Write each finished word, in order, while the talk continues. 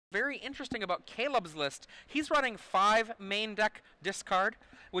very interesting about Caleb's list. He's running 5 main deck discard,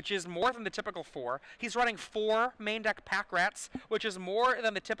 which is more than the typical 4. He's running 4 main deck pack rats, which is more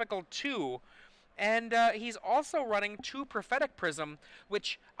than the typical 2. And he's also running 2 Prophetic Prism,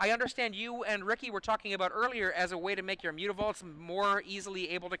 which I understand you and Ricky were talking about earlier as a way to make your Mutavaults more easily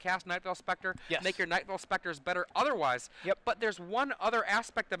able to cast Nightveil Spectre, yes. make your Nightveil Spectres better otherwise. Yep. But there's one other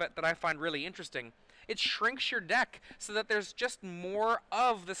aspect of it that I find really interesting. It shrinks your deck so that there's just more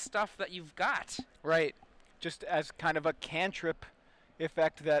of the stuff that you've got. Right. Just as kind of a cantrip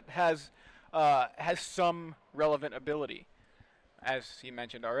effect that has some relevant ability. As he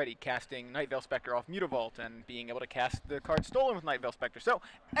mentioned already, casting Nightveil Spectre off Mutavault and being able to cast the card stolen with Nightveil Spectre. So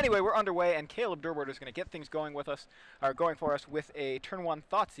anyway, we're underway, and Caleb Durward is going to get things going with us, or going for us with a turn 1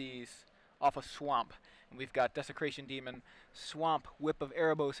 Thoughtseize off a Swamp. And we've got Desecration Demon, Swamp, Whip of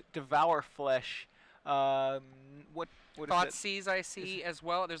Erebos, Devour Flesh. What Thoughtseize I see as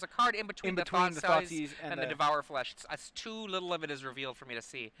well. There's a card in between the Thoughtseize Thoughtseize and the Devour Flesh. It's too little of it is revealed for me to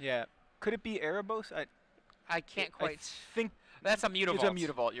see. Yeah. Could it be Erebos? I can't quite. I think that's a Mutavault. It's a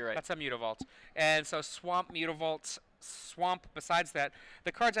Mutavault, you're right. That's a Mutavault. And so Swamp, Mutavault, Swamp. Besides that,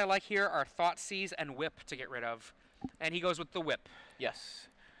 the cards I like here are Thoughtseize and Whip to get rid of. And he goes with the Whip. Yes.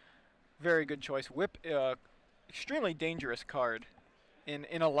 Very good choice. Whip, extremely dangerous card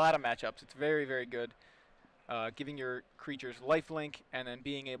in a lot of matchups. It's very, very good. Giving your creatures lifelink and then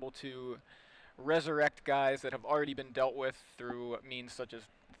being able to resurrect guys that have already been dealt with through means such as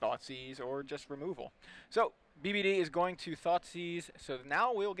Thoughtseize or just removal. So BBD is going to Thoughtseize, so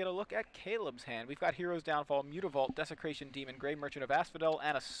now we'll get a look at Caleb's hand. We've got Hero's Downfall, Mutavault, Desecration Demon, Grey Merchant of Asphodel,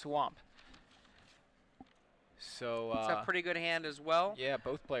 and a Swamp. So it's a pretty good hand as well. Yeah,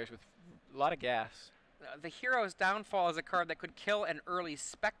 both players with a lot of gas. The Hero's Downfall is a card that could kill an early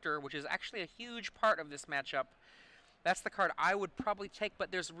Spectre, which is actually a huge part of this matchup. That's the card I would probably take,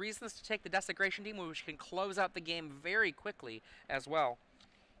 but there's reasons to take the Desecration Demon, which can close out the game very quickly as well.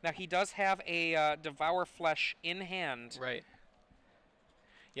 Now, he does have a Devour Flesh in hand. Right.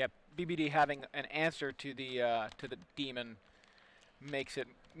 Yeah, BBD having an answer to the demon makes it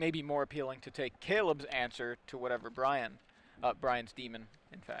maybe more appealing to take Caleb's answer to whatever Brian's demon,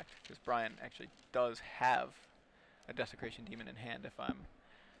 in fact, because Brian actually does have a Desecration Demon in hand, if I'm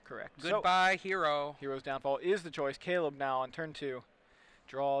correct. Goodbye, Hero. Hero's Downfall is the choice. Caleb now on turn 2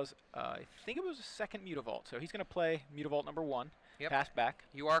 draws, I think it was a second Mutavault, so he's going to play Mutavault number 1. Yep. Pass back.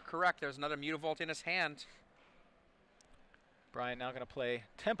 You are correct. There's another Mutavault in his hand. Brian now going to play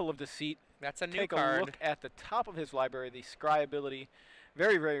Temple of Deceit. That's a new card. Take a look at the top of his library. The Scry ability,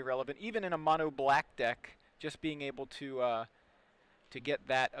 very, very relevant. Even in a mono black deck, just being able to get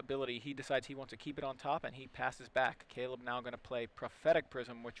that ability, he decides he wants to keep it on top, and he passes back. Caleb now going to play Prophetic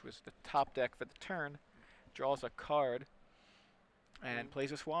Prism, which was the top deck for the turn. Draws a card and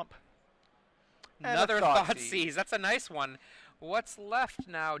plays a Swamp. Another Thoughtseize. That's a nice one. What's left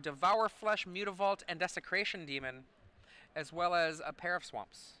now? Devour Flesh, Mutavault, and Desecration Demon, as well as a pair of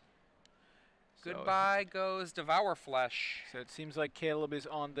Swamps. So goodbye goes Devour Flesh. So it seems like Caleb is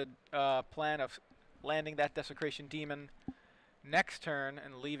on the plan of landing that Desecration Demon next turn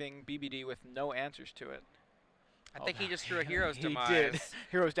and leaving BBD with no answers to it. I think he just drew a Hero's Demise. He did.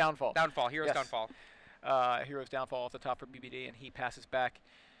 Hero's Downfall. Downfall. Hero's Downfall. Hero's Downfall off the top for BBD, and he passes back.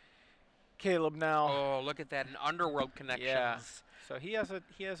 Caleb now. Oh, look at that, an Underworld Connections. Yeah. So he has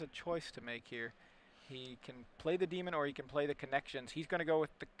a choice to make here. He can play the demon or he can play the connections. He's going to go with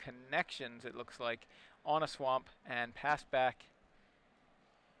the connections, it looks like, on a Swamp and pass back.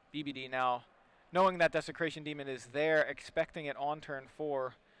 BBD now, knowing that Desecration Demon is there, expecting it on turn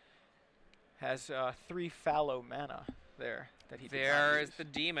 4, has 3 fallow mana there that he did not use. There is the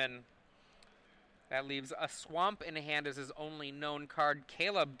demon. That leaves a Swamp in hand as his only known card.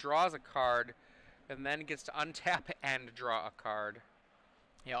 Caleb draws a card and then gets to untap and draw a card.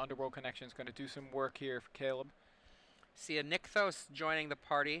 Yeah, Underworld Connection is going to do some work here for Caleb. See a Nykthos joining the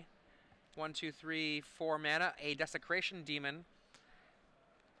party. 1, 2, 3, 4 mana. A Desecration Demon.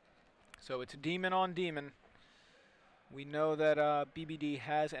 So it's demon on demon. We know that BBD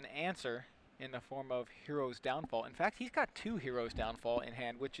has an answer in the form of Hero's Downfall. In fact, he's got 2 Hero's Downfall in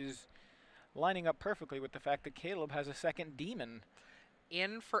hand, which is lining up perfectly with the fact that Caleb has a second demon.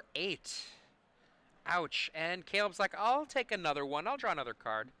 In for 8. Ouch. And Caleb's like, I'll take another one. I'll draw another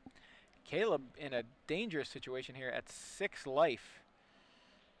card. Caleb in a dangerous situation here at 6 life.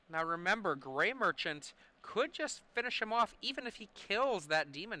 Now remember, Grey Merchant could just finish him off even if he kills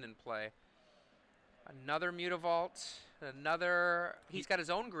that demon in play. Another Mutavault. Another. He's got his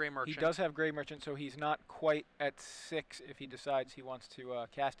own Grey Merchant. He does have Grey Merchant, so he's not quite at 6 if he decides he wants to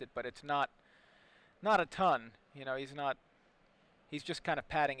cast it, but it's not a ton. You know, He's just kind of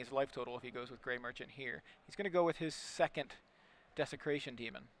padding his life total if he goes with Gray Merchant here. He's going to go with his second Desecration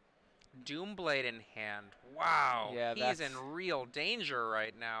Demon. Doomblade in hand. Wow. Yeah, he's in real danger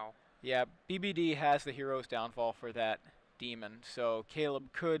right now. Yeah, BBD has the Hero's Downfall for that demon, so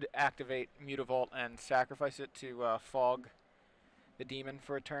Caleb could activate Mutavault and sacrifice it to fog the demon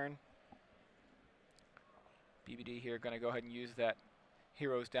for a turn. BBD here going to go ahead and use that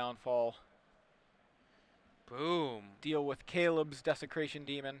Hero's Downfall. Boom. Deal with Caleb's Desecration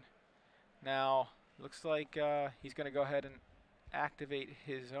Demon. Now, looks like he's going to go ahead and activate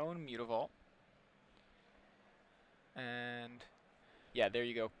his own Mutavault. And yeah, there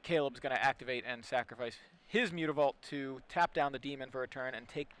you go. Caleb's going to activate and sacrifice his Mutavault to tap down the demon for a turn and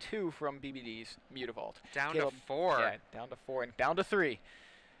take 2 from BBD's Mutavault. Down Caleb, to 4. Yeah, down to 4 and down to 3.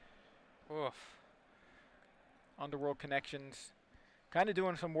 Oof. Underworld Connections kind of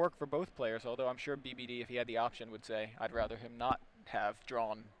doing some work for both players, although I'm sure BBD, if he had the option, would say, I'd rather him not have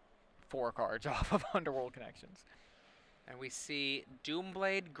drawn 4 cards off of Underworld Connections. And we see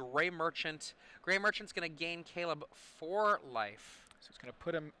Doomblade, Gray Merchant. Gray Merchant's going to gain Caleb 4 life. So it's going to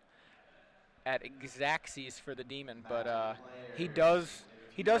put him at Exacxes for the demon, but he does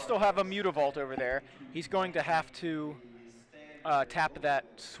still have a Mutavault over there. He's going to have to tap that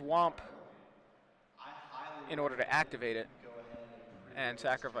Swamp in order to activate it and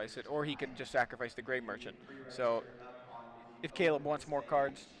sacrifice it, or he could just sacrifice the Gray Merchant. So if Caleb wants more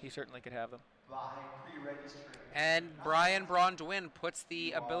cards, he certainly could have them. And Braun-Duin puts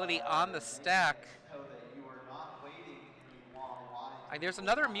the ability on the stack. There's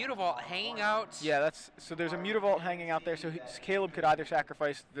another Mutavault hanging out. Yeah, so there's a Mutavault hanging out there, so Caleb could either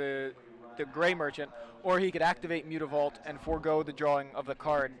sacrifice the Gray Merchant, or he could activate Mutavault and forego the drawing of the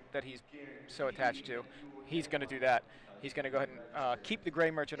card that he's so attached to. He's going to do that. He's going to go ahead and keep the Gray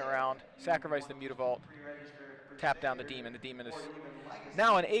Merchant around, sacrifice the Mutavault, tap down the demon. The demon is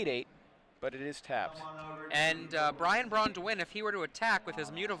now an 8/8, but it is tapped. And Braun-Duin, if he were to attack with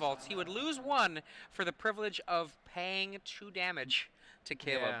his Mutavaults, he would lose 1 for the privilege of paying 2 damage to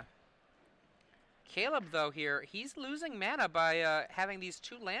Caleb. Yeah. Caleb, though, here, he's losing mana by having these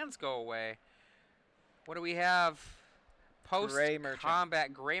 2 lands go away. What do we have?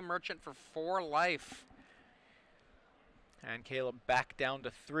 Post-combat Gray Merchant for 4 life. And Caleb back down to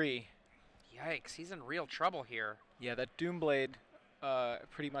 3. Yikes, he's in real trouble here. Yeah, that Doomblade,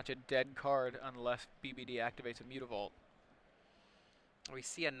 pretty much a dead card unless BBD activates a Mutavault. We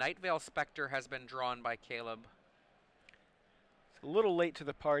see a Nightveil Spectre has been drawn by Caleb. It's a little late to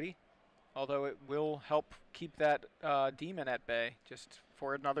the party, although it will help keep that demon at bay just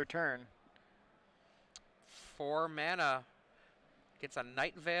for another turn. 4 mana. Gets a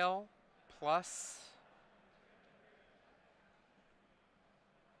Nightveil plus...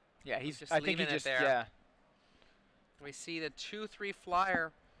 Yeah, I think he just, there. Yeah. We see the 2/3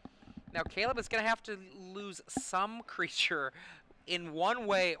 flyer. Now Caleb is going to have to lose some creature in one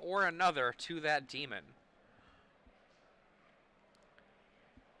way or another to that demon.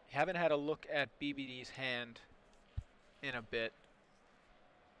 Haven't had a look at BBD's hand in a bit.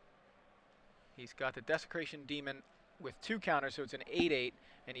 He's got the Desecration Demon with 2 counters, so it's an 8/8,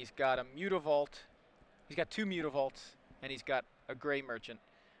 and he's got a Mutavault. He's got 2 Mutavaults, and he's got a Gray Merchant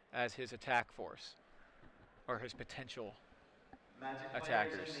as his attack force, or his potential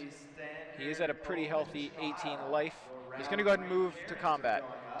attackers. He is at a pretty healthy 18 life. He's going to go ahead and move to combat.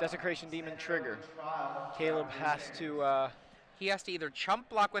 Desecration Demon trigger. Caleb has to... he has to either chump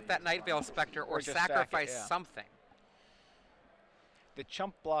block with that Nightveil Spectre or sacrifice something. The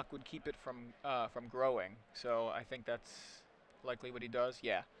chump block would keep it from growing, so I think that's likely what he does.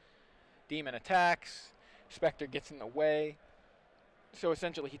 Yeah. Demon attacks. Spectre gets in the way. So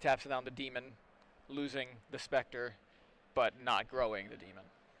essentially he taps down the demon, losing the Spectre, but not growing the demon.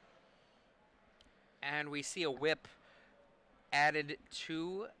 And we see a whip added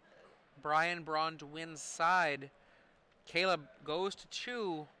to Braun-Duin's side. Caleb goes to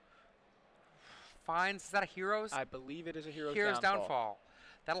 2, finds, is that a Hero's? I believe it is a Hero's Downfall.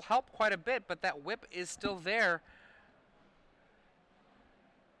 That'll help quite a bit, but that whip is still there.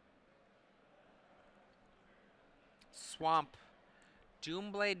 Swamp.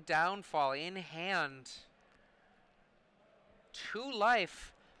 Doomblade Downfall in hand. 2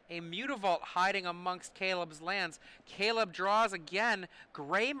 life. A Mutavault hiding amongst Caleb's lands. Caleb draws again.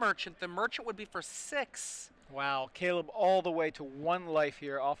 Gray Merchant. The Merchant would be for 6. Wow, Caleb all the way to 1 life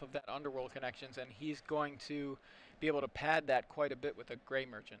here off of that Underworld Connections, and he's going to be able to pad that quite a bit with a Gray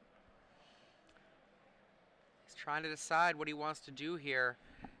Merchant. He's trying to decide what he wants to do here.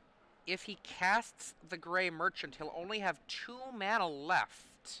 If he casts the Gray Merchant, he'll only have 2 mana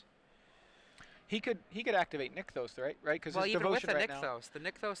left. He could activate Nykthos, right? Because Well, his even with devotion the right now. Nykthos, the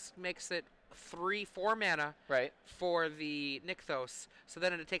Nykthos makes it 3/4 mana Right. for the Nykthos. So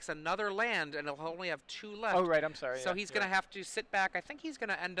then it takes another land, and it'll only have 2 left. Oh, right. I'm sorry. So yeah, he's you're going to right. have to sit back. I think he's going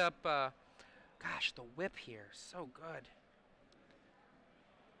to end up. Gosh, the whip here, so good.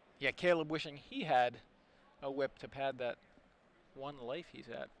 Yeah, Caleb wishing he had a whip to pad that 1 life he's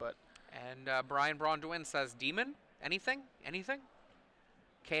at, but And Braun-Duin says, Demon? Anything? Anything?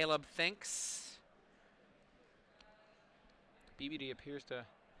 Caleb thinks. BBD appears to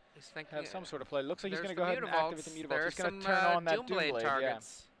He's thinking. have some sort of play. Looks like he's there's going to go the ahead and activate the Mutavaults. Mutavault. He's There's going to some turn on that Doomblade Doomblade.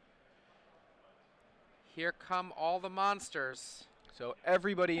 targets. Here come all the monsters. Yeah. So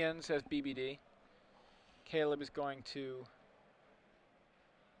everybody in, says BBD. Caleb is going to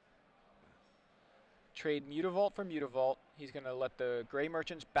trade Mutavault for Mutavault. He's going to let the Gray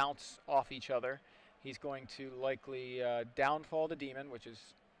Merchants bounce off each other. He's going to likely downfall the Demon, which is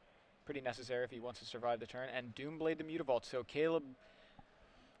pretty necessary if he wants to survive the turn, and Doomblade the Mutavault. So Caleb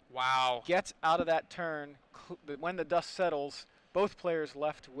Wow. gets out of that turn. When the dust settles, both players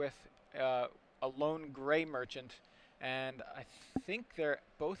left with a lone Gray Merchant, and I think they're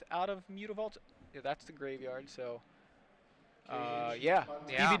both out of Mutavaults. Yeah, that's the graveyard, so yeah. Yeah.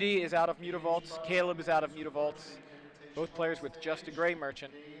 BBD is out of Mutavaults. Caleb is out of Mutavaults. Both players with just a Gray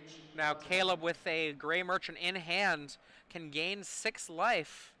Merchant. Now Caleb with a Gray Merchant in hand can gain 6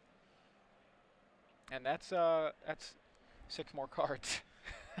 life. And that's 6 more cards.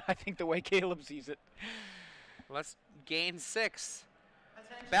 I think the way Caleb sees it. Let's gain 6.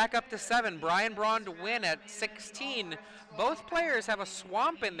 Back up to 7. Braun-Duin at 16. Both players have a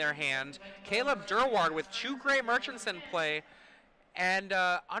swamp in their hand. Caleb Durward with 2 Gray Merchants in play and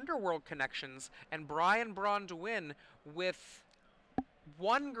Underworld connections. And Braun-Duin with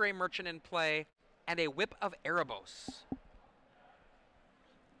 1 Gray Merchant in play and a Whip of Erebos.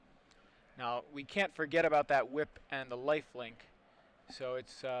 Now, we can't forget about that whip and the lifelink. So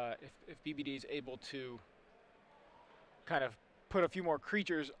it's if BBD is able to kind of put a few more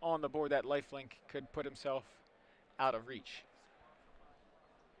creatures on the board, that lifelink could put himself out of reach.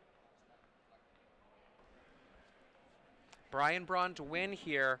 Braun-Duin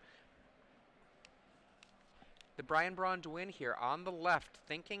here. The Braun-Duin here on the left,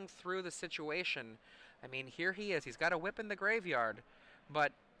 thinking through the situation. I mean, here he is. He's got a whip in the graveyard,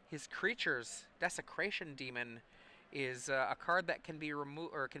 but his creatures, Desecration Demon, is a card that can be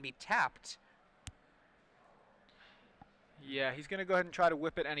removed or can be tapped. Yeah, he's going to go ahead and try to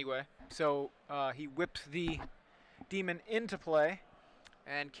whip it anyway. So he whips the demon into play.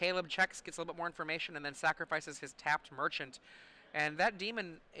 And Caleb checks, gets a little bit more information, and then sacrifices his tapped merchant. And that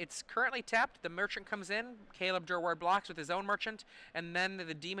demon, it's currently tapped. The merchant comes in. Caleb Durward blocks with his own merchant. And then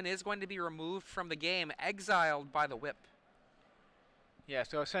the demon is going to be removed from the game, exiled by the whip. Yeah,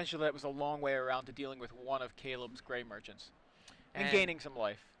 so essentially that was a long way around to dealing with one of Caleb's Gray Merchants. And gaining some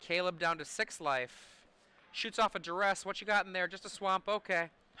life. Caleb down to 6 life. Shoots off a duress. What you got in there? Just a swamp. Okay.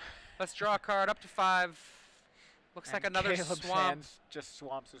 Let's draw a card up to 5. Looks like another Caleb's swamp. hands just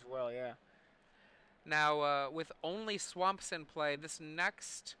swamps as well, yeah. Now, with only swamps in play, this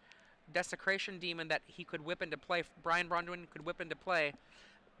next Desecration Demon that he could whip into play, Braun-Duin could whip into play,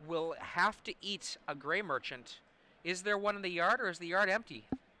 will have to eat a Gray Merchant. Is there one in the yard, or is the yard empty?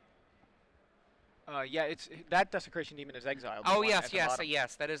 Yeah, that Desecration Demon is exiled. Oh, yes,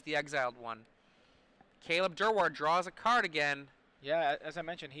 yes, that is the exiled one. Caleb Durward draws a card again. Yeah, as I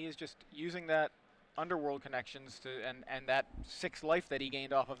mentioned, he is just using that Underworld connections and that 6 life that he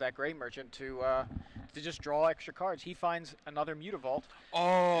gained off of that Gray Merchant to just draw extra cards. He finds another Mutavault.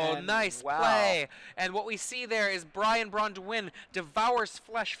 Oh, and nice wow. play. And what we see there is Braun-Duin devours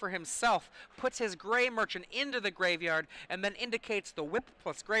flesh for himself, puts his Gray Merchant into the graveyard, and then indicates the whip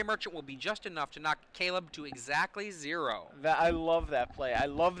plus Gray Merchant will be just enough to knock Caleb to exactly 0. I love that play. I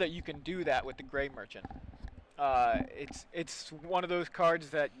love that you can do that with the Gray Merchant. It's one of those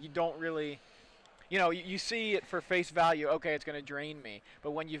cards that you don't really... You know, you see it for face value, okay, it's going to drain me.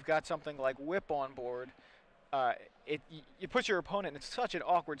 But when you've got something like Whip on board, you put your opponent in such an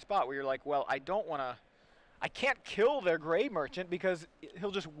awkward spot where you're like, well, I can't kill their Gray Merchant because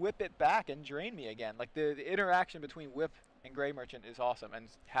he'll just whip it back and drain me again. Like, the interaction between Whip and Gray Merchant is awesome. And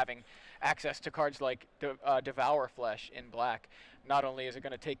having access to cards like Devour Flesh in black, not only is it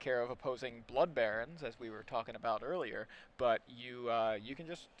going to take care of opposing Blood Barons, as we were talking about earlier, but you can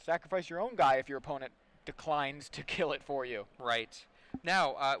just sacrifice your own guy if your opponent declines to kill it for you. Right.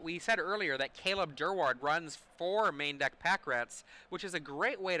 Now, we said earlier that Caleb Durward runs 4 main deck pack rats, which is a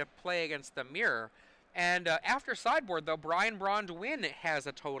great way to play against the mirror. And after sideboard, though, Braun-Duin has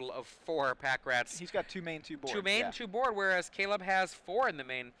a total of 4 pack rats. He's got 2 main, 2 board. 2 main, 2 board, whereas Caleb has 4 in the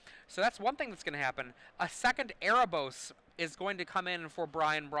main. So that's one thing that's going to happen. A second Erebos is going to come in for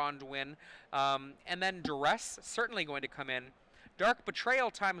Braun-Duin. And then Duress certainly going to come in. Dark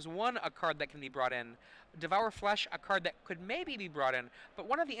Betrayal ×1, a card that can be brought in. Devour Flesh, a card that could maybe be brought in. But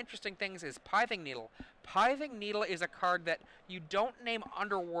one of the interesting things is Pithing Needle. Pithing Needle is a card that you don't name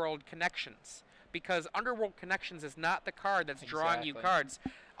Underworld Connections, because Underworld Connections is not the card that's drawing you cards.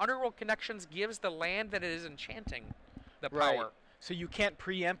 Underworld Connections gives the land that it is enchanting the power. Right. So you can't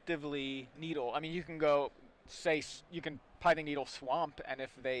preemptively needle. I mean, you can go, say, you can Pithing Needle Swamp, and if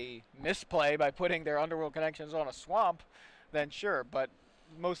they misplay by putting their Underworld Connections on a swamp, then sure. But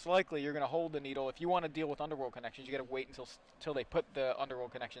most likely you're going to hold the needle. If you want to deal with Underworld Connections, you got to wait until they put the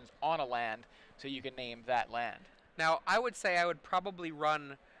Underworld Connections on a land so you can name that land. Now, I would say I would probably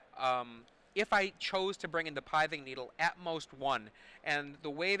run, if I chose to bring in the Pithing Needle, at most 1. And the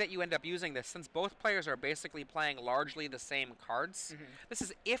way that you end up using this, since both players are basically playing largely the same cards, this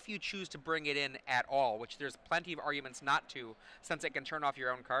is if you choose to bring it in at all, which there's plenty of arguments not to, since it can turn off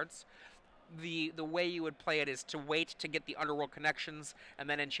your own cards. The way you would play it is to wait to get the Underworld Connections and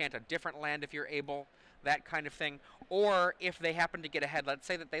then enchant a different land if you're able, that kind of thing. Or if they happen to get ahead, let's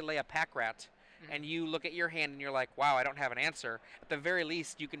say that they lay a pack rat, and you look at your hand and you're like, wow, I don't have an answer. At the very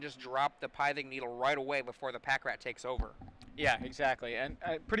least, you can just drop the Pithing Needle right away before the pack rat takes over. Yeah, exactly. And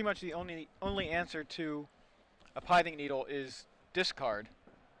pretty much the only answer to a Pithing Needle is discard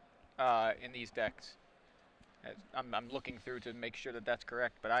in these decks. I'm looking through to make sure that that's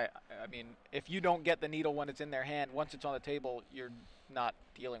correct, but I mean, if you don't get the needle when it's in their hand, once it's on the table, you're not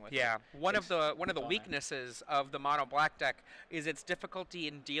dealing with it. Yeah, one of the weaknesses of the mono black deck is its difficulty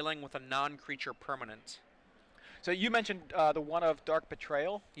in dealing with a non-creature permanent. So you mentioned the one of Dark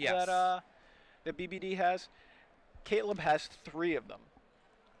Betrayal that BBD has. Caleb has 3 of them.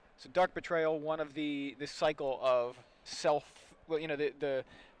 So Dark Betrayal, one of the cycle of the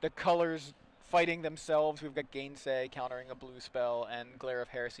colors fighting themselves. We've got Gainsay countering a blue spell, and Glare of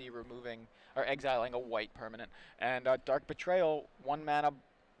Heresy removing or exiling a white permanent. And Dark Betrayal, 1 mana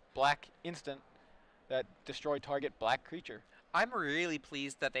black instant that destroy target black creature. I'm really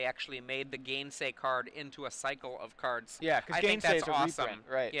pleased that they actually made the Gainsay card into a cycle of cards. Yeah, because Gainsay is a reprint,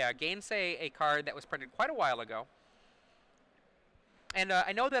 right? Yeah, Gainsay, a card that was printed quite a while ago. And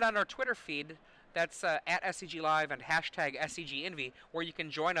I know that on our Twitter feed, that's at SCG Live and hashtag SCGINVI, where you can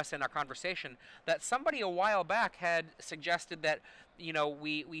join us in our conversation, that somebody a while back had suggested that, you know,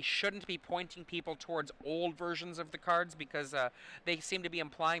 we shouldn't be pointing people towards old versions of the cards because they seem to be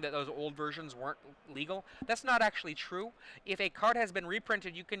implying that those old versions weren't legal. That's not actually true. If a card has been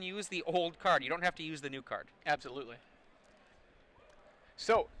reprinted, you can use the old card. You don't have to use the new card. Absolutely.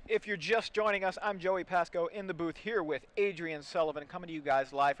 So, if you're just joining us, I'm Joey Pasco in the booth here with Adrian Sullivan, coming to you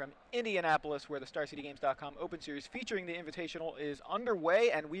guys live from Indianapolis, where the StarCityGames.com Open Series featuring the Invitational is underway,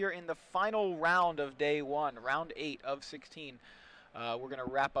 and we are in the final round of Day 1, Round 8 of 16. We're going to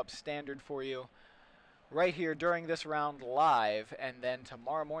wrap up Standard for you right here during this round live, and then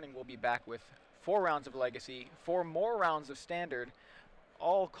tomorrow morning we'll be back with 4 rounds of Legacy, 4 more rounds of Standard,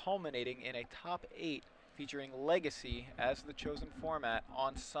 all culminating in a top 8 featuring Legacy as the chosen format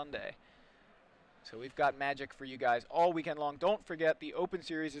on Sunday. So we've got magic for you guys all weekend long. Don't forget, the Open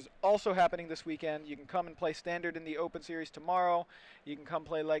Series is also happening this weekend. You can come and play Standard in the Open Series tomorrow. You can come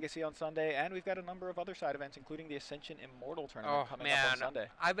play Legacy on Sunday. And we've got a number of other side events, including the Ascension Immortal Tournament coming up on Sunday.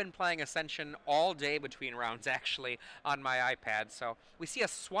 I've been playing Ascension all day between rounds, actually, on my iPad. So we see a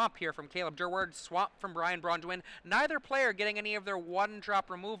swamp here from Caleb Durward, swamp from Braun-Duin. Neither player getting any of their one-drop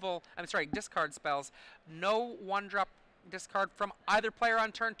discard spells. No one-drop discard from either player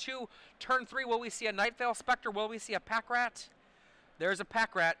on turn 2. Turn 3, will we see a Nightveil Spectre? Will we see a Pack Rat? There's a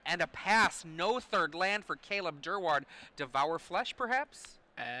Pack Rat and a pass. No third land for Caleb Durward. Devour Flesh, perhaps?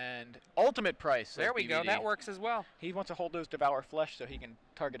 And Ultimate Price. There we go. That works as well. He wants to hold those Devour Flesh so he can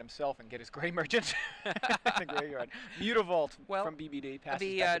target himself and get his Grey Merchant in the graveyard. Mutavault from BBD.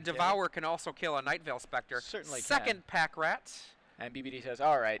 The Devour can also kill a Nightveil Spectre. Certainly Second Pack Rat. And BBD says,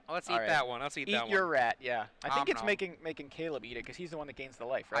 all right. Let's eat that one. Let's eat that one. Eat your rat, yeah. I think it's making Caleb eat it because he's the one that gains the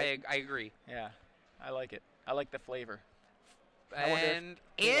life, right? I agree. Yeah, I like it. I like the flavor. And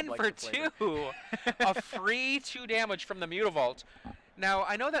in for 2. A free 2 damage from the Mutavault. Now,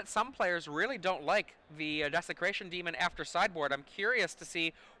 I know that some players really don't like the Desecration Demon after sideboard. I'm curious to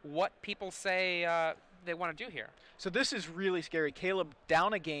see what people say they want to do here. So this is really scary. Caleb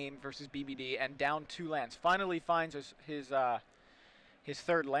down a game versus BBD and down 2 lands. Finally finds his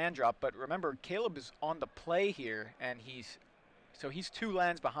third land drop, but remember, Caleb is on the play here, and he's 2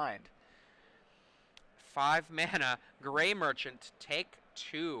 lands behind. 5 mana, Gray Merchant, take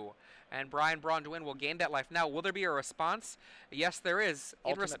 2. And Braun-Duin will gain that life. Now, will there be a response? Yes, there is.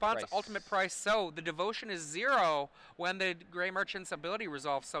 In response, ultimate price. So the devotion is 0 when the Gray Merchant's ability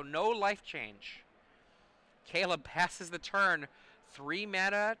resolves, so no life change. Caleb passes the turn, 3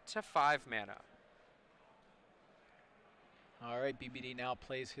 mana to 5 mana. All right, BBD now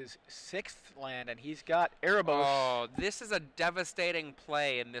plays his 6th land, and he's got Erebos. Oh, this is a devastating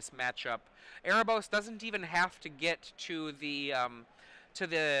play in this matchup. Erebos doesn't even have to get to the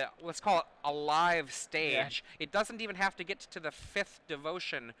let's call it alive stage. Yeah. It doesn't even have to get to the 5th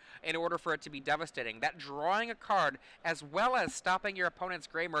devotion in order for it to be devastating. That drawing a card, as well as stopping your opponent's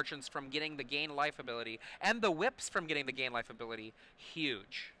Gray Merchants from getting the gain life ability, and the whips from getting the gain life ability,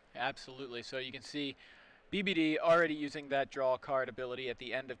 huge. Absolutely. So you can see BBD already using that draw card ability at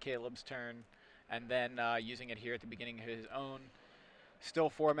the end of Caleb's turn, and then using it here at the beginning of his own. Still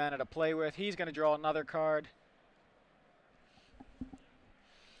 4 mana to play with. He's going to draw another card.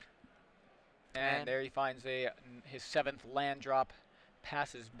 And there he finds his 7th land drop,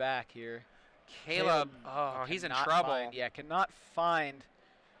 passes back here. Caleb, he's in trouble. Cannot find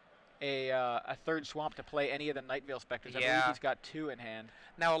a 3rd swamp to play any of the Night Veil Specters. I believe he's got 2 in hand.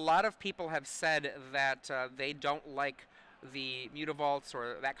 Now, a lot of people have said that they don't like the Mutavaults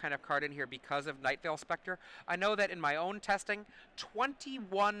or that kind of card in here because of Night Veil Specter. I know that in my own testing,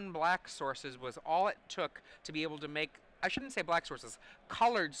 21 black sources was all it took to be able to make, I shouldn't say black sources,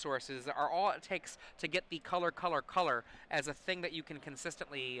 colored sources are all it takes to get the color as a thing that you can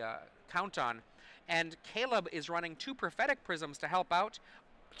consistently count on. And Caleb is running 2 Prophetic Prisms to help out.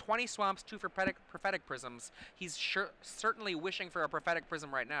 20 swamps, 2 prophetic prisms. He's certainly wishing for a prophetic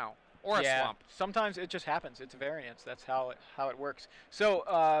prism right now, or a swamp. Sometimes it just happens. It's a variance. That's how it works. So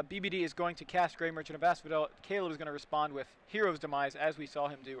BBD is going to cast Gray Merchant of Asphodel. Caleb is going to respond with Hero's Demise, as we saw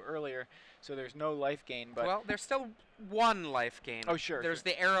him do earlier. So there's no life gain. But well, there's still 1 life gain. Oh, sure. There's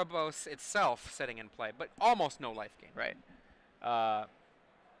the Erebos itself sitting in play, but almost no life gain. Right.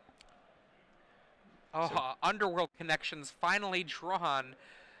 Underworld Connections finally drawn.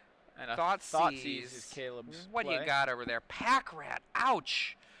 And Thoughtseize is Caleb's What play. do you got over there? Pack Rat.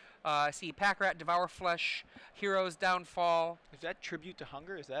 Ouch. I see Pack Rat, Devour Flesh, Hero's Downfall. Is that Tribute to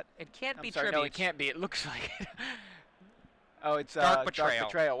Hunger? Is that? It can't be sorry, Tribute. No, it can't be. It looks like it. Oh, it's Dark Betrayal. Dark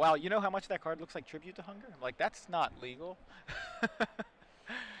Betrayal. Wow, you know how much that card looks like Tribute to Hunger? I'm like, that's not legal.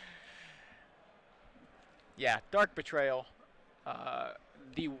 Yeah, Dark Betrayal.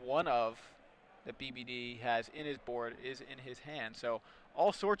 The one of that BBD has in his board is in his hand. So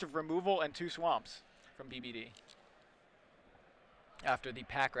all sorts of removal and 2 swamps from BBD. After the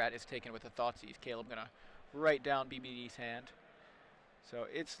Pack Rat is taken with the Thoughtseize, Caleb gonna write down BBD's hand. So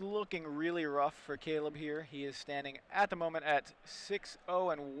it's looking really rough for Caleb here. He is standing at the moment at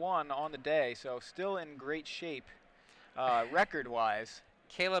 6-0-1 on the day, so still in great shape record-wise.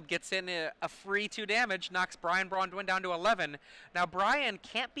 Caleb gets in a free 2 damage, knocks Braun-Duin down to 11. Now Brian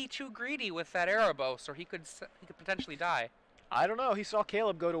can't be too greedy with that Erebos, or he could potentially die. I don't know. He saw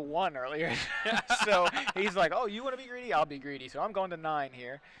Caleb go to 1 earlier, so he's like, "Oh, you want to be greedy? I'll be greedy." So I'm going to 9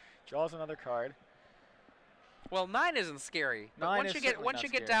 here. Draws another card. Well, 9 isn't scary. But once you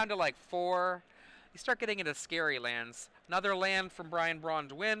get down to like 4, you start getting into scary lands. Another land from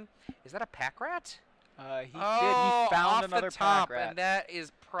Braun-Duin. Is that a Pack Rat? He found another Pack Rat. And that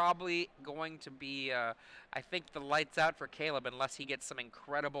is probably going to be, I think, the lights out for Caleb unless he gets some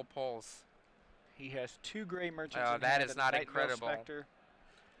incredible pulls. He has 2 Gray Merchants in hand. That is not Night Veil incredible. Specter.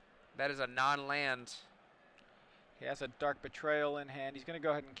 That is a non-land. He has a Dark Betrayal in hand. He's going to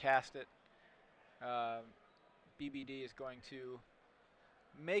go ahead and cast it. BBD is going to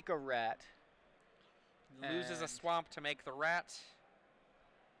make a rat. Loses a swamp to make the rat.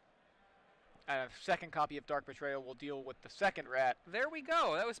 A 2nd copy of Dark Betrayal will deal with the 2nd rat. There we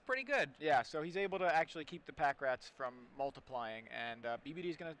go. That was pretty good. Yeah, so he's able to actually keep the Pack Rats from multiplying. And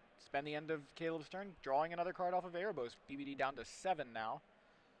BBD is going to spend the end of Caleb's turn drawing another card off of Erebos. BBD down to 7 now.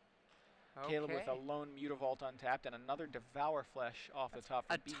 Okay. Caleb with a lone Mutavault untapped and another Devour Flesh off the top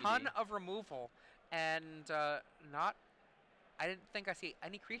for BBD. A ton of removal and I didn't think I see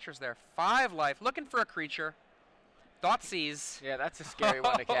any creatures there. 5 life. Looking for a creature. Thoughtseize. Yeah, that's a scary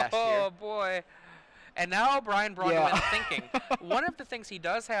one to cast here. Oh, boy. And now Braun-Duin thinking. One of the things he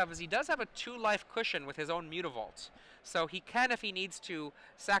does have is he does have a 2-life cushion with his own Mutavault. So he can, if he needs to,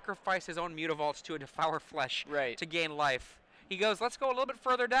 sacrifice his own Mutavault to a Devour Flesh to gain life. He goes, let's go a little bit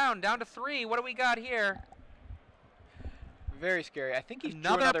further down to 3. What do we got here? Very scary. I think he's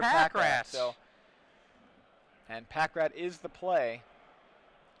another Pack Rat. So. And Pack Rat is the play.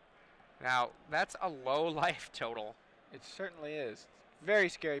 Now, that's a low life total. It certainly is. Very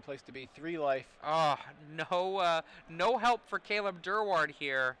scary place to be. 3 life. Oh, no help for Caleb Durward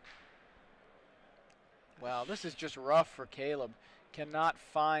here. Wow, this is just rough for Caleb. Cannot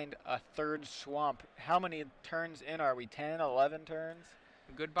find a 3rd swamp. How many turns in are we? 10, 11 turns?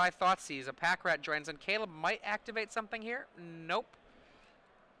 Goodbye, Thoughtseize. A pack rat joins, and Caleb might activate something here. Nope.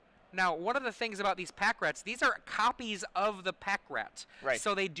 Now, one of the things about these pack rats, these are copies of the pack rat. Right.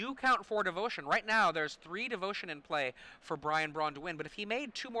 So they do count for devotion. Right now, there's 3 devotion in play for Braun-Duin, but if he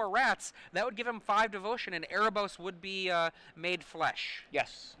made 2 more rats, that would give him 5 devotion, and Erebos would be made flesh.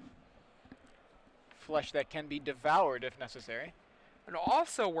 Yes. Flesh that can be devoured if necessary. And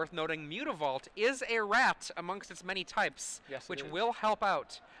also worth noting, Mutavault is a rat amongst its many types, Yes, which it is. will help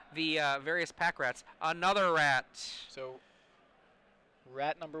out the various pack rats. Another rat. So,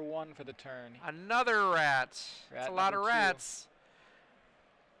 rat number 1 for the turn. Another rat. That's a lot of number 2. rats.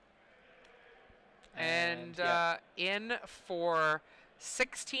 And yeah. in for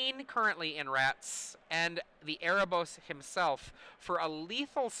 16 currently in rats, and the Erebos himself for a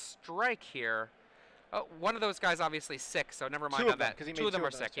lethal strike here. Oh, one of those guys obviously sick, so never mind 2 on of them, that. 'cause he 2 made of them 2 are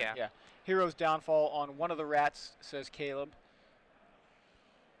of them sick, this turn. yeah. Hero's downfall on one of the rats, says Caleb.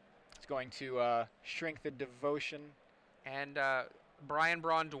 It's going to shrink the devotion. And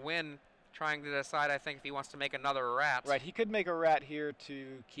Braun-Duin trying to decide, I think, if he wants to make another rat. Right, he could make a rat here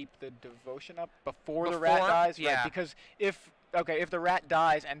to keep the devotion up before the rat dies. Yeah. Right, because if the rat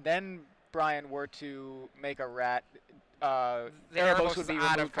dies and then Brian were to make a rat, Erebos would be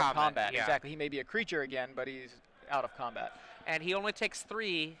out removed of from combat. yeah. Exactly, he may be a creature again, but he's out of combat. And he only takes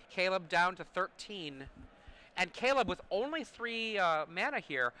 3. Caleb down to 13. And Caleb, with only 3 mana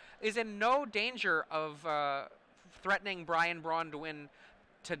here, is in no danger of threatening Braun-Duin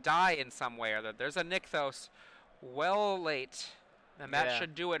to die in some way or other. There's a Nykthos well late, and that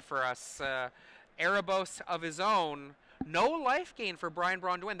should do it for us. Erebos of his own. No life gain for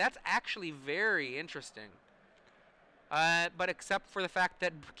Braun-Duin. That's actually very interesting. But except for the fact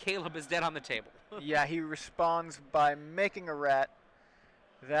that Caleb is dead on the table. Yeah, he responds by making a rat.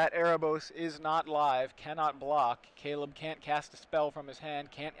 That Erebos is not live, cannot block. Caleb can't cast a spell from his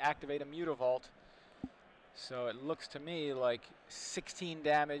hand, can't activate a Mutavault. So it looks to me like 16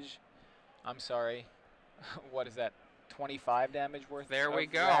 damage. I'm sorry. What is that? 25 damage worth There we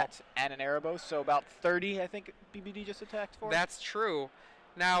of go. rat and an Erebos. So about 30, I think BBD just attacked for. That's true.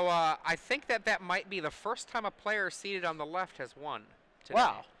 Now, I think that might be the first time a player seated on the left has won today.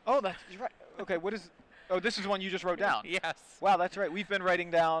 Wow. Oh, that's right. Okay, what is... Oh, this is one you just wrote down. Yes. Wow, that's right. We've been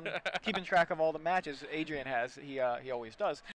writing down, keeping track of all the matches Adrian has. He always does.